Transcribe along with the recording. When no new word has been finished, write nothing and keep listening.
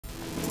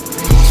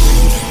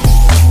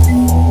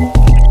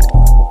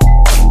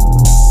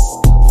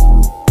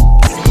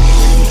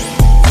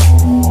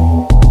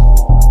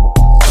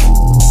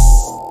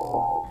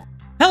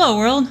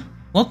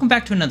Welcome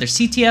back to another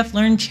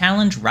CTFlearn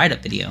challenge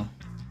write-up video.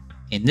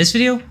 In this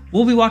video,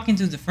 we'll be walking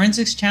through the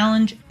forensics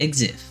challenge,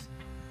 Exif.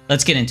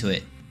 Let's get into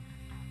it.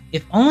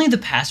 If only the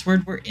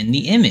password were in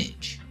the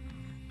image.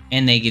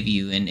 And they give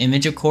you an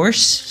image, of course,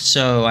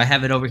 so I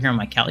have it over here on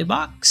my Kali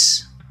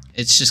box.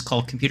 It's just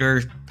called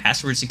Computer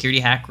Password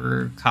Security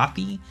Hacker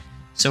Copy.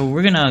 So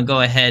we're gonna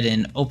go ahead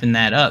and open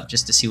that up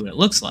just to see what it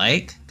looks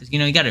like, because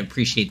you gotta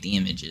appreciate the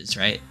images,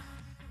 right?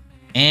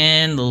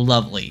 And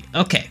lovely.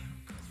 Okay.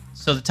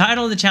 So the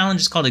title of the challenge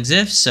is called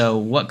Exif, so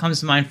what comes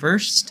to mind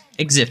first?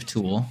 Exif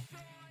tool.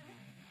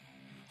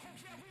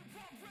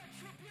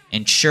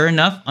 And sure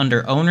enough,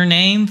 under owner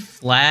name,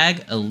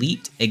 flag,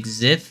 elite,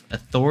 Exif,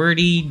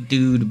 authority,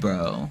 dude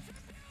bro.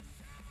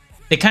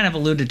 They kind of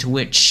alluded to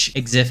which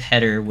Exif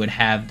header would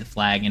have the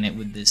flag in it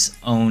with this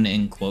own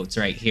in quotes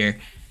right here.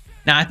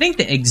 Now I think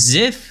the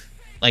Exif,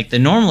 like the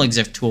normal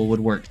Exif tool, would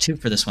work too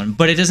for this one,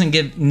 but it doesn't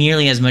give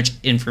nearly as much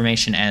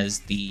information as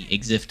the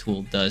Exif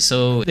tool does.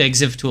 So the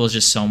Exif tool is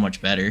just so much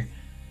better.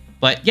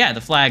 But yeah, the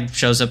flag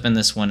shows up in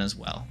this one as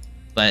well.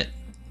 But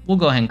we'll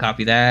go ahead and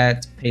copy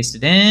that, paste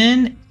it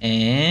in,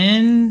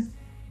 and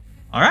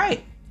all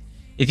right.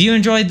 If you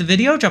enjoyed the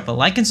video, drop a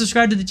like and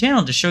subscribe to the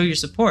channel to show your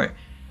support.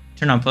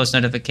 Turn on post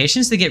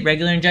notifications to get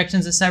regular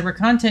injections of cyber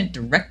content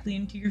directly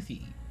into your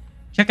feed.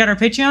 Check out our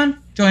Patreon,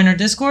 join our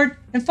Discord,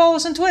 and follow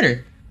us on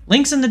Twitter.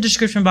 Links in the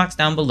description box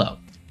down below.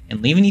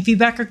 And leave any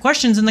feedback or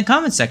questions in the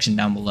comments section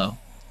down below.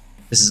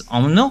 This is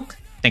Almond Milk.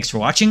 Thanks for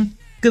watching.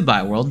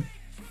 Goodbye, world.